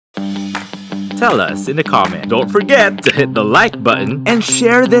Tell us in the comments. Don't forget to hit the like button and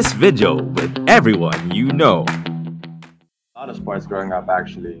share this video with everyone you know. A lot of sports growing up,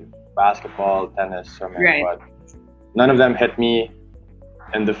 actually. Basketball, tennis, swimming, Right. but none of them hit me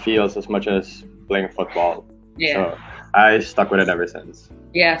in the fields as much as playing football. Yeah. So I stuck with it ever since.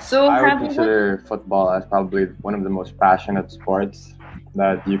 Yeah. So I would have you consider football as probably one of the most passionate sports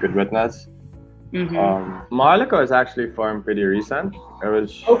that you could witness. Maharlika is actually formed pretty recent. It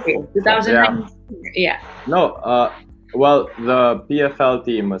was okay, 2009. Yeah. no, well, the PFL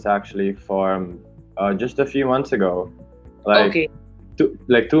team was actually formed just a few months ago, like Okay.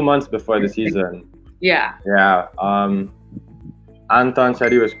 2 months before the season. Yeah. Yeah. Anton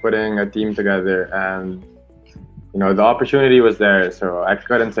said he was putting a team together, and the opportunity was there, so I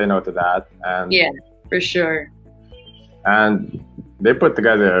couldn't say no to that. And Yeah, for sure. and they put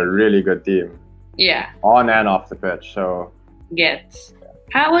together a really good team Yeah. on and off the pitch. So Gets.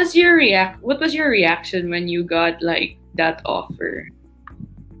 How was your What was your reaction when you got like that offer?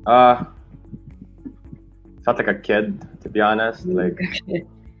 felt like a kid, to be honest. Like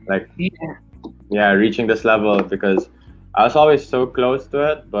Yeah. yeah, reaching this level, because I was always so close to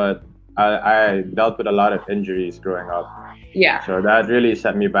it, but I dealt with a lot of injuries growing up. Yeah. So that really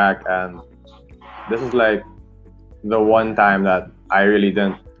set me back, and this is like the one time that I really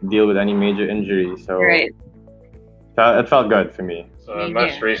didn't deal with any major injury. So Right. it felt good for me. So Yeah.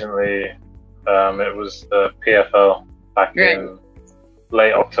 most recently, it was the PFL back Right. in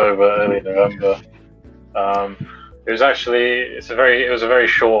late October, early November. It was actually it was a very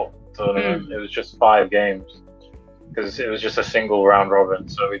short tournament. It was just 5 games because it was just a single round robin.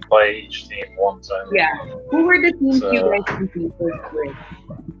 So we play each team once only. Yeah. Who were the teams So- you guys competed with?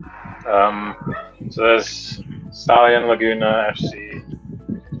 So there's Stallion Laguna FC,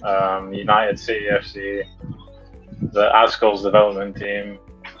 United City FC, the Ascol's development team,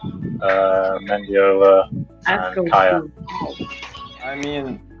 Mendiola, Let's go. and Kaya. I mean,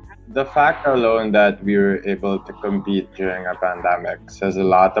 the fact alone that we were able to compete during a pandemic says a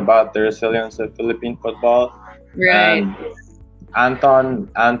lot about the resilience of Philippine football. Right. And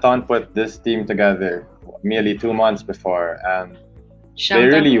Anton put this team together merely 2 months before, and Shout they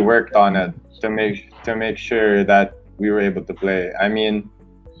out. really worked on it to make sure that we were able to play. I mean,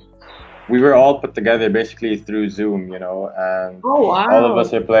 we were all put together basically through Zoom, and Oh wow. all of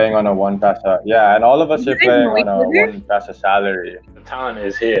us are playing on a one pesa. Yeah, and all of us You are guys playing know on a each other? one pesa salary. The talent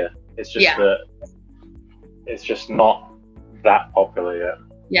is here. It's just Yeah. that it's just not that popular yet.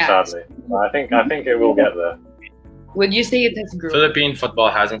 Yeah. Sadly, I think it will get there. Would you say it has grown? Philippine football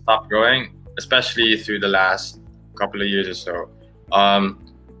hasn't stopped growing, especially through the last couple of years or so.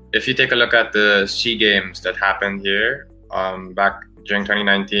 If you take a look at the SEA Games that happened here back during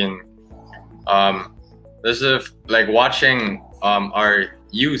 2019, this is like watching our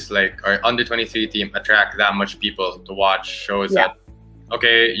youth, like our under 23 team, attract that much people to watch shows Yeah. that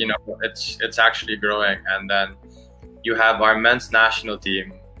okay, it's actually growing. And then you have our men's national team,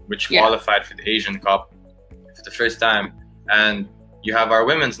 which Yeah. qualified for the Asian Cup for the first time, and you have our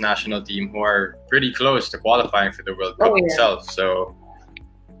women's national team who are pretty close to qualifying for the World Cup Oh, yeah. itself. So,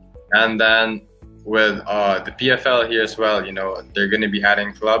 and then with the PFL here as well, they're going to be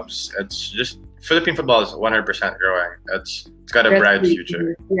adding clubs. It's just Philippine football is 100% growing. It's got a That's bright really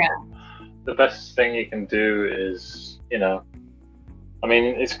future. cool. Yeah. The best thing you can do is, I mean,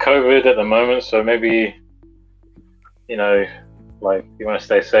 it's COVID at the moment, so maybe, like you want to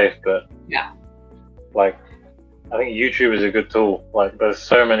stay safe, but Yeah. like I think YouTube is a good tool. Like there's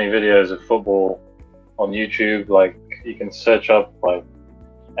so many videos of football on YouTube. Like you can search up like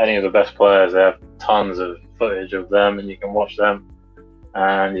any of the best players. They have tons of footage of them, and you can watch them,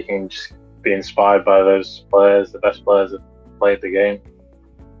 and you can just be inspired by those players, the best players that played the game.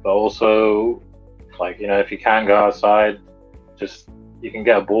 But also, like if you can go outside, just you can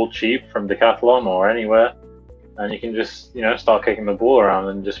get a ball cheap from Decathlon or anywhere, and you can just start kicking the ball around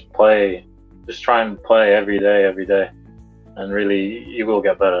and just play. Just try and play every day, and really you will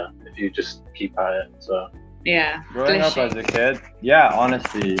get better if you just keep at it. So Yeah. Growing up as a kid, yeah,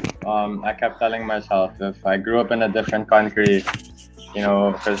 honestly, I kept telling myself if I grew up in a different country,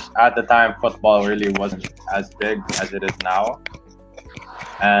 because at the time football really wasn't as big as it is now,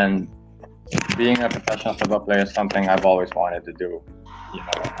 and being a professional football player is something I've always wanted to do,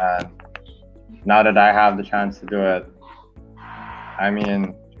 and now that I have the chance to do it, I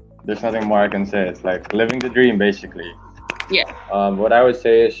mean, there's nothing more I can say. It's like living the dream, basically. Yeah. What I would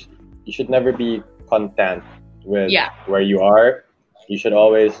say is you should never be content with Yeah. where you are. You should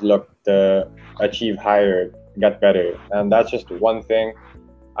always look to achieve higher, get better. And that's just one thing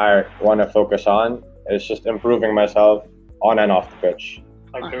I want to focus on. It's just improving myself on and off the pitch.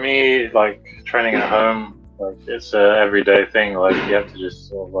 Like for me, like training at home, like it's a everyday thing. Like you have to just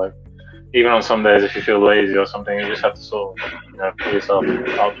sort of like, even on some days if you feel lazy or something, you just have to sort of, you know, put yourself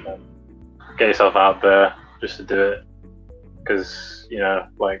up and get yourself out there just to do it. Because, you know,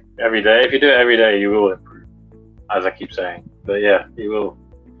 like every day, if you do it every day, you will improve, as I keep saying. But yeah, you will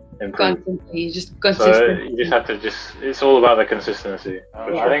improve. Constantly, just So consistent. you just have to it's all about the consistency.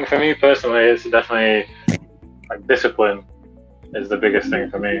 Yeah. I think for me personally, it's definitely like discipline is the biggest thing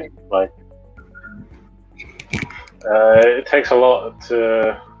for me. Like, it takes a lot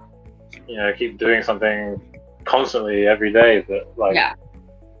to, you know, keep doing something constantly every day. But like, Yeah.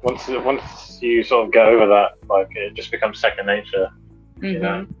 once you sort of get over that, like it just becomes second nature. You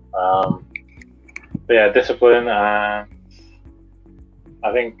know. But yeah, discipline, and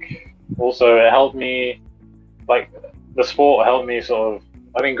I think also it helped me. Like the sport helped me sort of.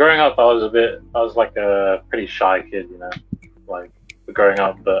 I mean, growing up, I was like a pretty shy kid, you know, like growing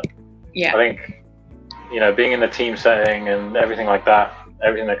up. But Yeah. I think, you know, being in a team setting and everything like that,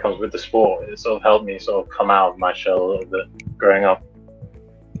 everything that comes with the sport, it sort of helped me sort of come out of my shell a little bit growing up.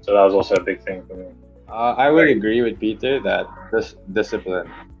 So that was also a big thing for me. I would agree with Peter that this discipline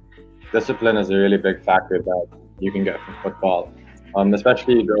is a really big factor that you can get from football.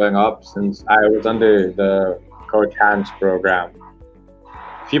 Especially growing up, since I was under the Coach Hans program.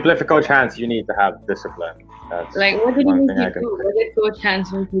 If you play for Coach Hans, you need to have discipline. That's Like, what did he one make thing I you can do? say. What did Coach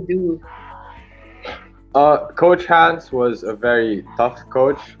Hans make you do? Coach Hans was a very tough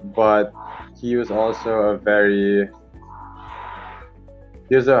coach, but he was also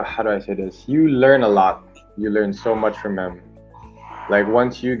how do I say this? You learn a lot. You learn so much from him. Like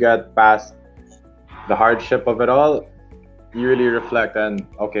once you get past the hardship of it all, you really reflect and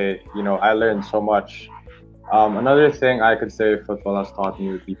okay, you know, I learned so much. Another thing I could say football has taught me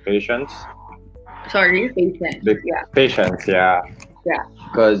would be patience. Sorry, patient. Yeah. Patience, yeah. Yeah.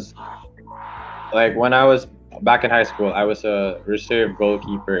 Because like when I was back in high school, I was a reserve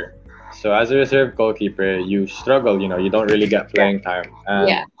goalkeeper. So as a reserve goalkeeper, you struggle, you know, you don't really get playing time. And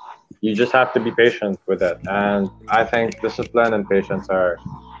Yeah. you just have to be patient with it. And I think discipline and patience are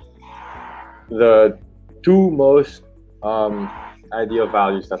the two most ideal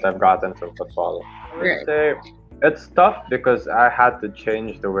values that I've gotten from football. I would say it's tough because I had to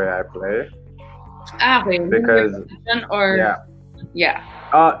change the way I play. Okay. Because yeah.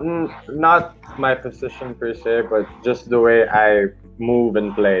 Not my position per se, but just the way I move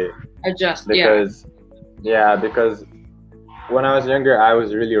and play. Adjust. Because when I was younger, I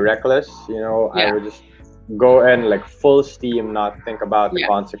was really reckless. You know, I would just go in like full steam, not think about the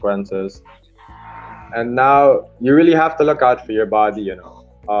consequences. And now you really have to look out for your body. You know,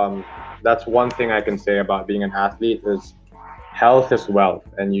 that's one thing I can say about being an athlete is health is wealth,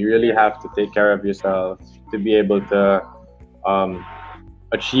 and you really have to take care of yourself to be able to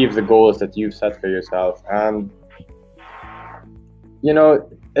achieve the goals that you've set for yourself. And you know,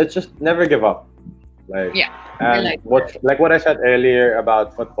 it's just never give up. What I said earlier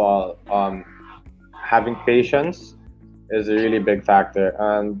about football, having patience is a really big factor,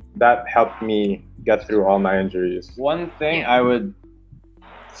 and that helped me get through all my injuries. One thing I would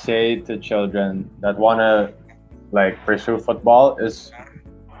say to children that want to like pursue football is,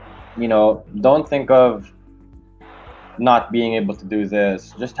 you know, don't think of not being able to do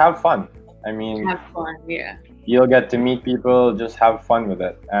this. Just have fun. I mean, have fun. Yeah. You'll get to meet people. Just have fun with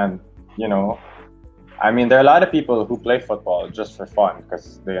it, and you know, I mean, there are a lot of people who play football just for fun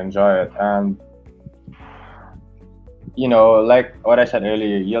because they enjoy it, and you know, like what I said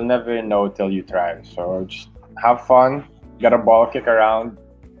earlier, you'll never know till you try. So just have fun, get a ball, kick around,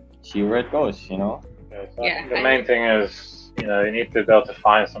 see where it goes, you know? I think the main thing is, you know, you need to be able to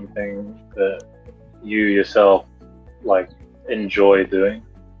find something that you yourself like enjoy doing.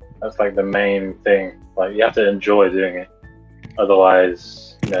 That's like the main thing. Like you have to enjoy doing it.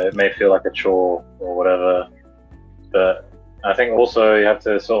 Otherwise, you know, it may feel like a chore or whatever. But I think also you have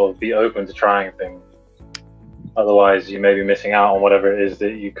to sort of be open to trying things. Otherwise, you may be missing out on whatever it is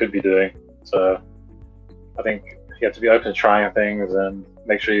that you could be doing. So I think you have to be open to trying things and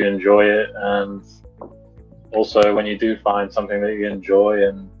make sure you enjoy it. And also, when you do find something that you enjoy,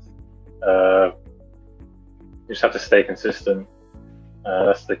 and you just have to stay consistent.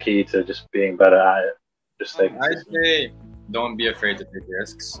 That's the key to just being better at it. Just stay consistent. I'd say don't be afraid to take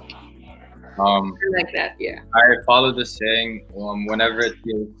risks. I like that, I follow the saying, whenever it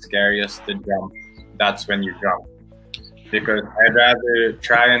feels scariest to jump, that's when you jump. Because I'd rather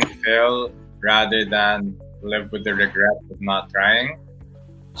try and fail rather than live with the regret of not trying.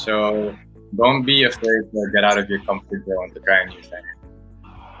 So don't be afraid to get out of your comfort zone to try a new thing.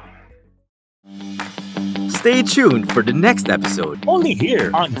 Stay tuned for the next episode. Only here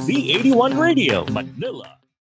on V81 Radio, Manila.